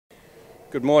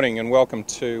Good morning and welcome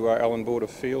to Allan Border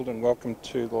Field, and welcome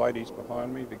to the ladies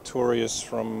behind me, victorious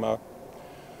from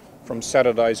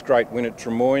Saturday's great win at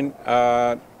Drummoyne.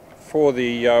 For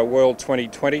the World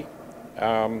 2020,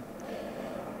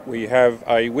 we have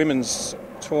a women's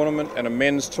tournament and a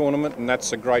men's tournament, and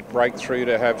that's a great breakthrough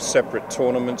to have separate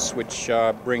tournaments which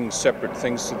bring separate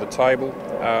things to the table.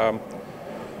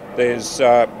 There's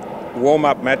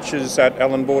warm-up matches at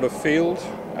Allan Border Field,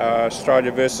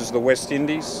 Australia versus the West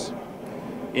Indies,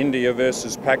 India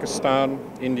versus Pakistan,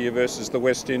 India versus the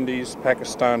West Indies,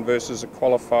 Pakistan versus a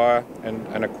qualifier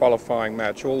and a qualifying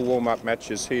match. All warm-up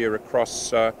matches here across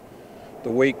the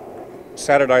week,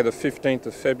 Saturday the 15th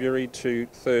of February to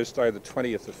Thursday the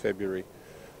 20th of February.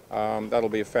 That'll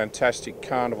be a fantastic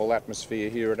carnival atmosphere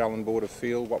here at Allan Border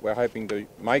Field. What we're hoping to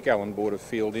make Allan Border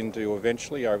Field into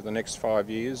eventually over the next 5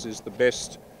 years is the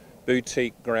best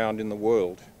boutique ground in the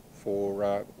world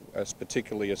for as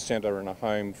particularly a centre and a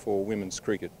home for women's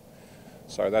cricket.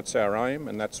 So that's our aim,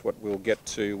 and that's what we'll get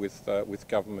to with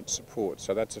government support.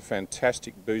 So that's a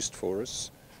fantastic boost for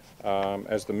us.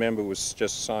 As the member was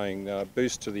just saying,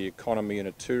 boost to the economy in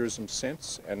a tourism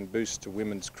sense and boost to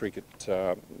women's cricket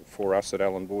for us at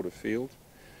Allan Border Field.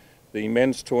 The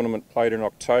men's tournament played in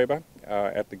October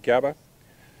at the Gabba.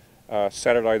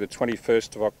 Saturday the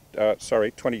 31st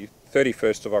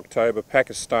of October,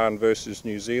 Pakistan versus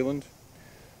New Zealand.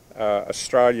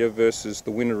 Australia versus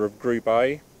the winner of Group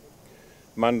A.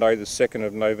 Monday the 2nd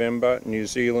of November, New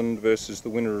Zealand versus the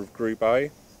winner of Group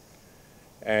A.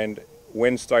 And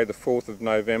Wednesday the 4th of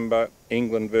November,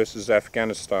 England versus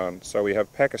Afghanistan. So we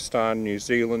have Pakistan, New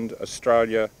Zealand,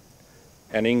 Australia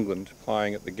and England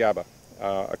playing at the Gabba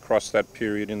across that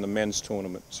period in the men's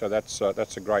tournament. So that's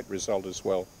a great result as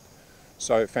well.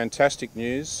 So fantastic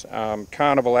news.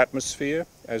 Carnival atmosphere.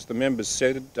 As the members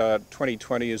said,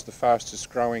 2020 is the fastest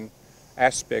growing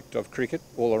aspect of cricket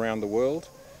all around the world,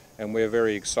 and we're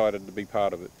very excited to be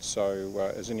part of it.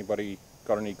 So has anybody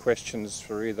got any questions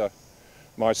for either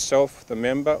myself, the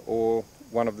member, or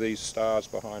one of these stars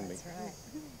behind me? That's right.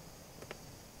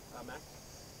 Max,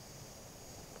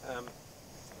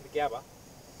 the Gabba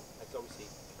has obviously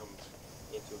come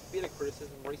into a bit of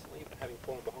criticism recently for having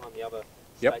fallen behind the other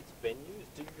states' venues.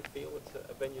 Do you feel it's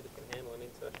a venue that can handle an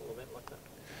international event like that?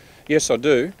 Yes, I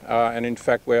do, and in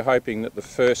fact we're hoping that the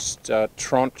first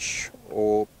tranche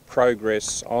or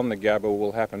progress on the Gabba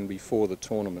will happen before the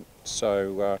tournament.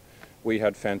 So we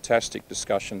had fantastic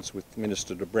discussions with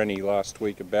Minister de Brenny last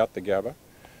week about the Gabba.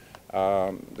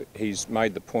 He's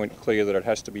made the point clear that it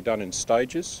has to be done in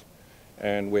stages,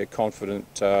 and we're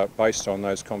confident, based on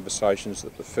those conversations,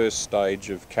 that the first stage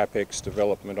of CapEx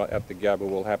development at the Gabba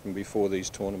will happen before these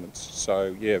tournaments.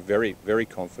 So yeah, very, very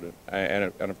confident.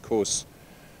 And of course,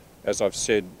 as I've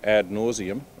said ad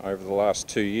nauseum over the last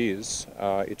 2 years,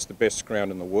 it's the best ground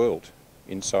in the world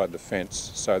inside the fence.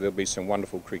 So there'll be some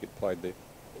wonderful cricket played there.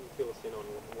 Can you fill us in on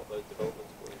what those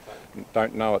developments will entail?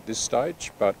 Don't know at this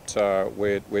stage, but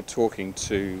we're talking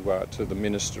to the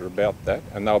Minister about that,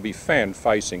 and they'll be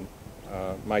fan-facing,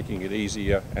 making it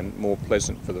easier and more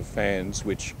pleasant for the fans,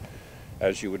 which,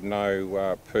 as you would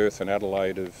know, Perth and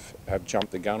Adelaide have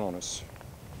jumped the gun on us.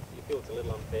 Do you feel it's a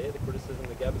little unfair, the criticism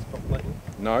the Gabba's populating?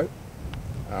 No.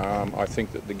 I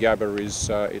think that the Gabba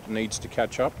it needs to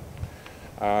catch up.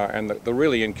 And the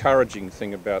really encouraging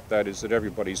thing about that is that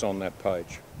everybody's on that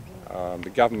page.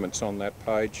 The government's on that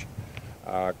page.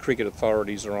 Cricket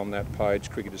authorities are on that page,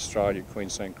 Cricket Australia,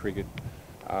 Queensland Cricket.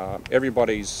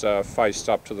 Everybody's faced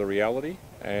up to the reality,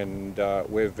 and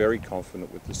we're very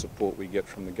confident with the support we get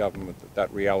from the government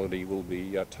that reality will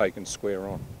be taken square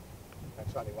on.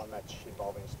 That's only one match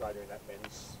involving Australia in that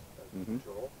men's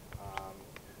draw.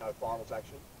 No finals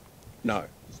action? No.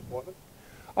 Disappointment?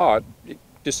 Oh,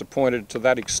 disappointed to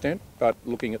that extent, but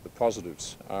looking at the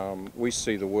positives. We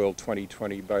see the World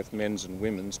 2020, both men's and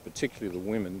women's, particularly the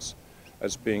women's,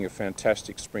 as being a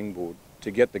fantastic springboard to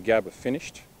get the Gabba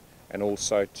finished and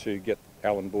also to get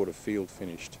Allan Border Field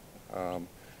finished.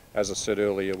 As I said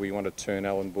earlier, we want to turn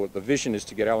Allan Border, the vision is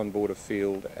to get Allan Border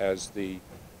Field as the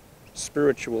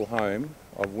spiritual home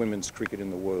of women's cricket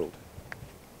in the world.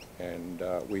 And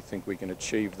we think we can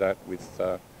achieve that with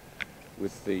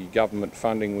the government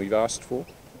funding we've asked for,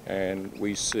 and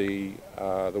we see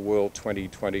the World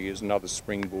 2020 as another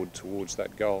springboard towards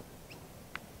that goal.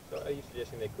 So are you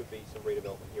suggesting there could be some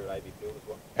redevelopment here at AB Field as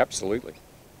well? Absolutely.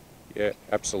 Yeah,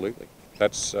 absolutely.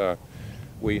 That's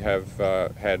we have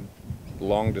had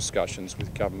long discussions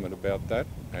with government about that,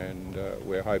 and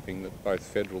we're hoping that both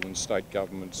federal and state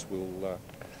governments will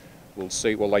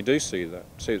see, well, they do see that.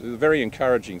 See, the very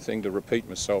encouraging thing, to repeat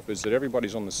myself, is that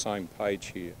everybody's on the same page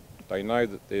here. They know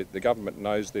that the government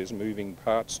knows there's moving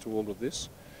parts to all of this.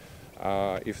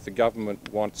 If the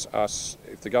government wants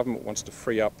to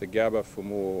free up the Gabba for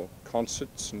more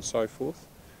concerts and so forth,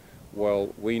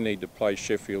 well, we need to play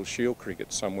Sheffield Shield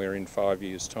cricket somewhere in 5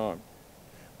 years' time.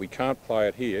 We can't play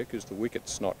it here because the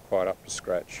wicket's not quite up to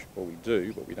scratch. Well, we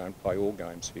do, but we don't play all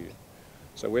games here.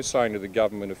 So we're saying to the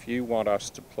government, if you want us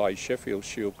to play Sheffield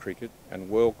Shield cricket and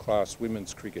world-class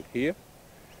women's cricket here,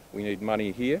 we need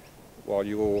money here while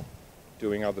you're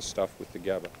doing other stuff with the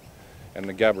Gabba. And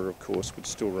the Gabba, of course, would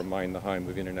still remain the home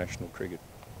of international cricket.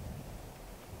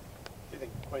 Do you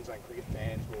think Queensland cricket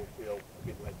fans will feel a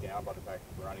bit let down by the fact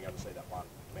that we're only going to see that one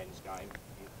men's game?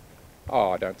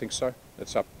 Oh, I don't think so.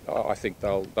 It's up. I think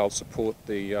they'll support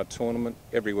the tournament.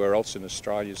 Everywhere else in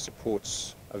Australia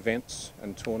supports events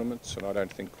and tournaments, and I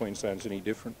don't think Queensland's any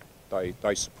different.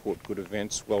 They support good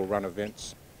events, well-run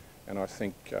events, and I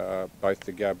think both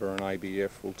the Gabba and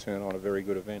ABF will turn on a very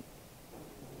good event.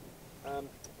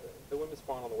 The women's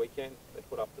final on the weekend, they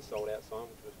put up the sold-out sign,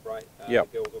 which was great. Yep.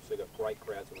 The girls also got great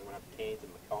crowds when they went up to Cairns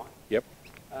and Mackay. Yep.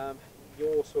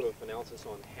 Your sort of analysis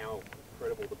on how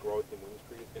incredible the growth in women's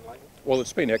cricket has been lately? Well,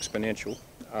 it's been exponential,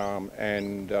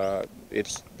 and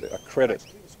it's a credit.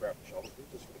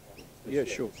 Yeah,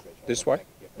 sure. This way?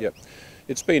 Yep.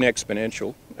 It's been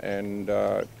exponential, and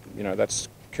you know, that's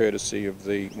courtesy of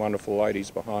the wonderful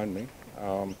ladies behind me.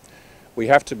 We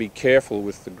have to be careful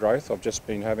with the growth. I've just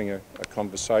been having a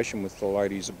conversation with the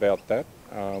ladies about that.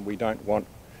 We don't want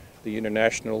the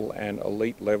international and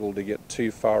elite level to get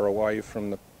too far away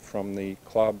from the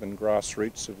club and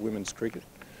grassroots of women's cricket.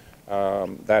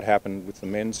 That happened with the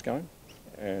men's game,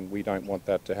 and we don't want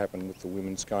that to happen with the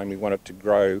women's game. We want it to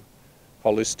grow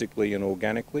holistically and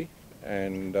organically,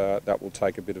 and that will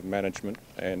take a bit of management,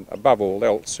 and above all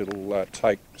else, it'll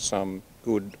take some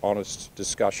good, honest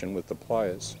discussion with the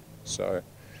players. So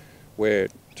we're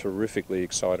terrifically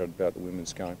excited about the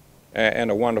women's game, and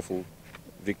a wonderful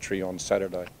victory on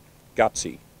Saturday.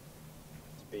 Gutsy.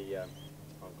 To be on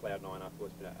cloud nine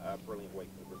afterwards, it's been a brilliant week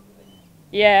for the Brisbane Heat.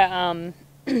 Yeah,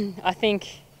 I think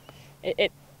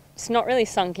it's not really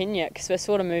sunk in yet because we're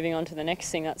sort of moving on to the next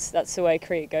thing. That's the way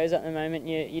cricket goes at the moment.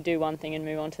 You do one thing and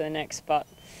move on to the next, but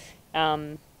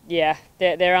yeah,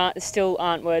 there still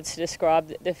aren't words to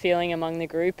describe the feeling among the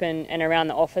group and around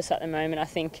the office at the moment. I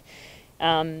think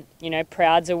you know,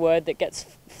 proud's a word that gets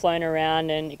flown around,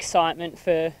 and excitement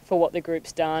for what the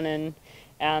group's done, and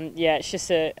yeah, it's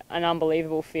just an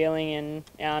unbelievable feeling,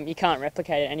 and you can't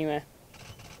replicate it anywhere.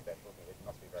 Beth Mooney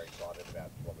must be very excited about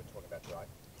what we're talking about today.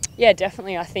 Yeah,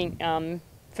 definitely. I think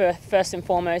for first and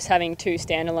foremost, having two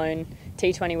standalone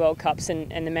T20 World Cups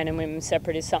and the men and women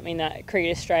separate is something that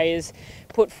Cricket Australia's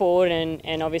put forward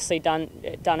and obviously done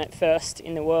it first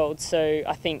in the world. So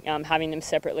I think having them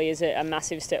separately is a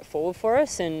massive step forward for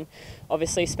us, and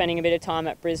obviously spending a bit of time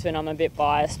at Brisbane, I'm a bit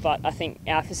biased, but I think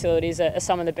our facilities are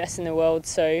some of the best in the world.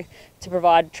 So to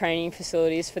provide training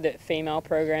facilities for the female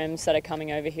programs that are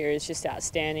coming over here is just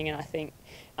outstanding, and I think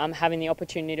having the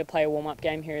opportunity to play a warm-up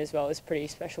game here as well is pretty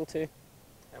special too.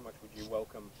 How much would you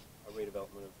welcome a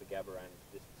redevelopment of the Gabba and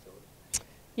this facility?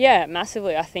 Yeah,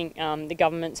 massively. I think the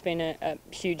government's been a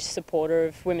huge supporter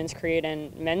of women's cricket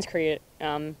and men's cricket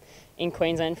in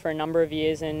Queensland for a number of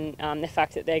years, and the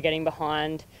fact that they're getting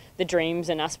behind the dreams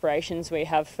and aspirations we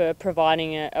have for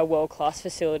providing a world-class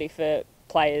facility for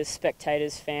players,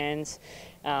 spectators, fans,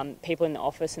 people in the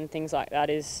office and things like that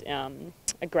is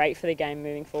great for the game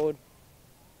moving forward.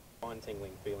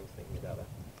 Mind-tingling feelings thinking about that.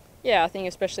 Yeah, I think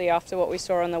especially after what we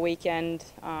saw on the weekend,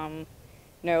 you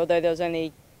know, although there was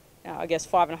only, I guess,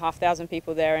 5,500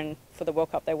 people there, and for the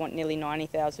World Cup they want nearly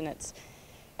 90,000. It's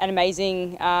an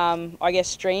amazing, I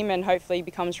guess, dream, and hopefully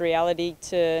becomes reality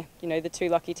to, you know, the two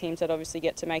lucky teams that obviously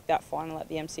get to make that final at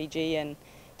the MCG, and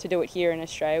to do it here in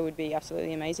Australia would be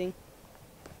absolutely amazing.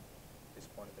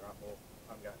 Disappointed there aren't more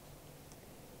home games?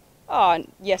 Oh,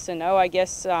 yes and no, I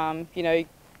guess. You know,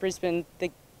 Brisbane,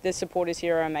 the supporters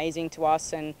here are amazing to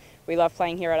us, and we love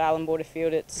playing here at Allan Border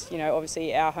Field. It's, you know,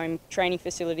 obviously our home training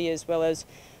facility as well as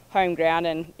home ground,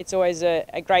 and it's always a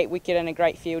great wicket and a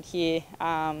great field here.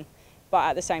 But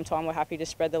at the same time, we're happy to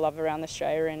spread the love around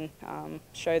Australia and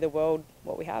show the world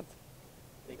what we have.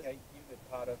 DK, you've been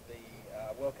part of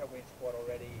the World Cup winning squad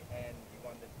already, and you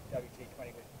won the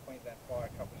WT20 with Queensland Fire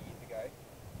a couple of years ago.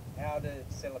 How do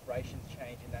celebrations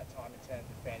change in that time in terms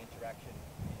of fan interaction?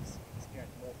 Is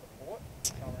experience more support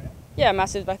come around? Yeah,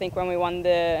 massive. I think when we won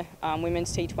the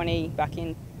women's T20 back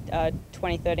in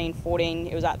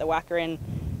 2013-14, it was at the Wacker, and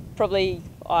probably,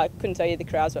 I couldn't tell you the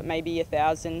crowds, but maybe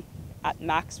 1,000 at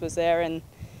max was there, and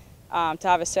to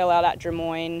have a sellout at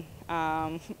Drummoyne,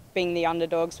 being the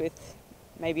underdogs with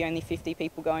maybe only 50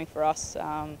 people going for us,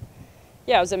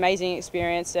 yeah, it was an amazing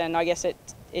experience, and I guess it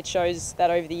it shows that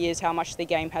over the years how much the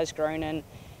game has grown, and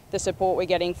the support we're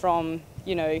getting from,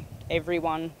 you know,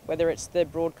 everyone, whether it's the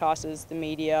broadcasters, the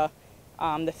media,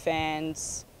 the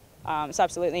fans. It's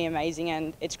absolutely amazing,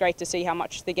 and it's great to see how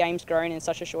much the game's grown in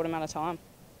such a short amount of time.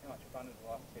 How much fun has the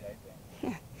last 2 days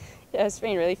been? Yeah, it's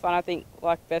been really fun. I think,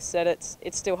 like Beth said, it's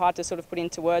still hard to sort of put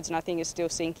into words, and I think it's still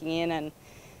sinking in.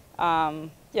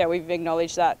 And yeah, we've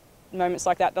acknowledged that moments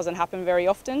like that doesn't happen very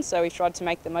often, so we've tried to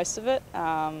make the most of it.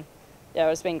 Yeah,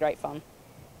 it's been great fun.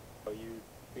 How are you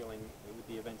feeling with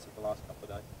the events of the last couple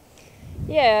of days?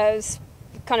 Yeah, it was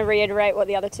kind of reiterate what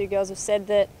the other two girls have said,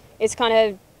 that it's kind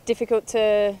of difficult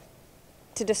to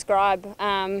describe.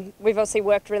 We've obviously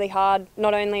worked really hard,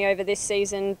 not only over this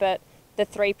season, but the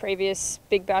 3 previous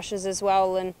Big Bashes as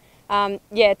well. And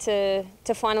yeah, to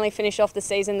finally finish off the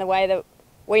season the way that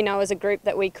we know as a group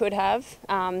that we could have,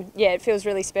 yeah, it feels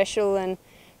really special. And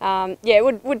yeah,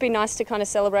 it would be nice to kind of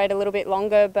celebrate a little bit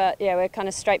longer, but yeah, we're kind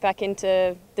of straight back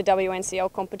into the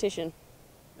WNCL competition.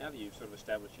 Now that you've sort of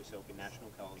established yourself in national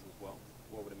colours as well,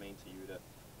 what would it mean to you to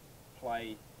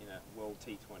play in a World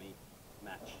T20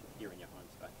 match here in your home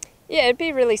state? Yeah, it'd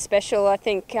be really special. I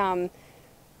think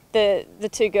the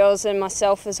 2 girls and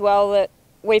myself as well, that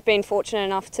we've been fortunate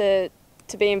enough to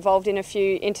be involved in a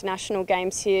few international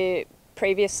games here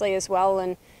previously as well,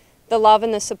 and the love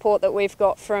and the support that we've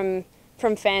got from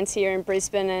fans here in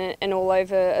Brisbane and all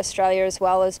over Australia as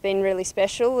well has been really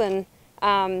special. And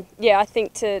yeah, I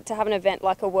think to have an event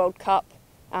like a World Cup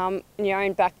in your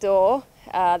own back door,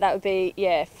 that would be,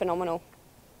 yeah, phenomenal.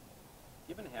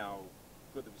 Given how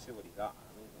good the facilities are,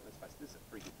 I mean, let's face it, this is a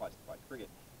pretty good place to play cricket.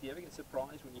 Do you ever get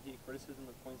surprised when you hear criticism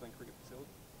of Queensland cricket facilities?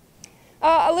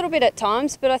 A little bit at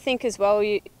times, but I think as well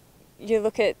you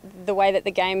look at the way that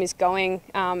the game is going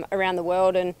around the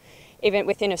world, and even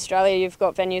within Australia, you've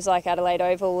got venues like Adelaide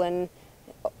Oval and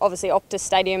obviously Optus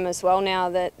Stadium as well now,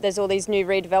 that there's all these new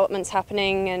redevelopments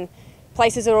happening, and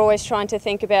places are always trying to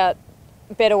think about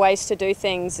better ways to do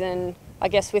things. And I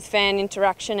guess with fan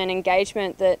interaction and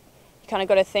engagement, that you kind of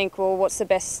got to think, well, what's the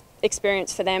best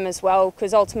experience for them as well?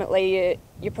 Because ultimately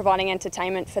you're providing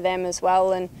entertainment for them as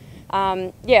well. And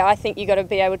yeah, I think you got to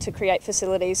be able to create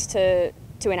facilities to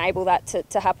enable that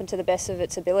to happen to the best of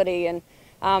its ability. And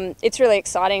it's really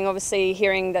exciting, obviously,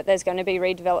 hearing that there's going to be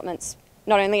redevelopments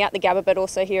not only at the Gabba but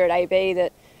also here at AB,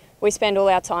 that we spend all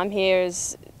our time here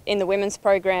is in the women's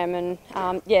program. And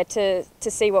yeah, to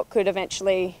see what could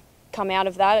eventually come out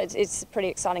of that, it's a pretty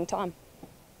exciting time.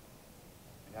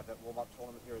 And have that warm-up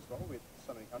tournament here as well with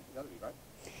so many countries, that'd be great.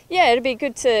 Yeah, it'd be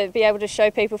good to be able to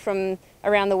show people from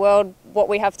around the world what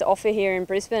we have to offer here in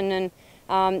Brisbane.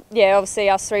 And yeah, obviously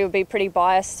us 3 would be pretty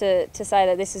biased to say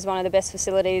that this is one of the best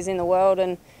facilities in the world.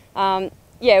 And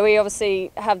yeah, we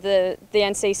obviously have the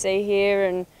NCC here,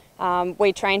 and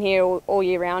we train here all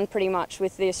year round pretty much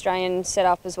with the Australian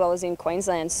setup as well as in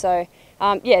Queensland. So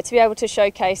yeah, to be able to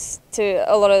showcase to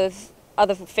a lot of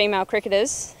other female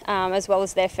cricketers as well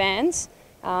as their fans,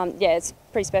 yeah, it's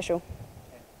pretty special.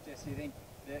 Jess, do you think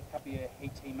a couple of your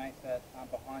Heat teammates that are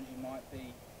behind you might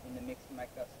be in the mix to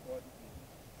make that squads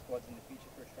in the future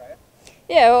for Australia?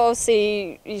 Yeah, well,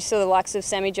 obviously you saw the likes of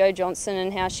Sammy Jo Johnson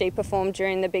and how she performed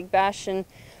during the Big Bash, and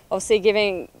obviously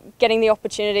getting the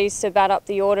opportunities to bat up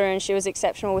the order, and she was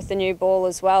exceptional with the new ball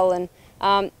as well.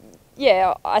 And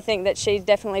yeah, I think that she'd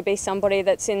definitely be somebody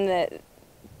that's in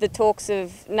the talks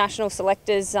of national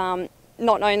selectors, not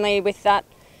only with that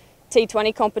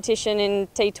T20 competition in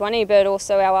T20, but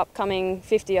also our upcoming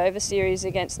 50 over series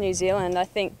against New Zealand. I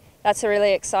think that's a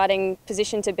really exciting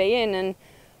position to be in, and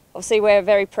obviously we're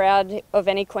very proud of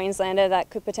any Queenslander that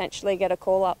could potentially get a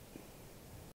call up.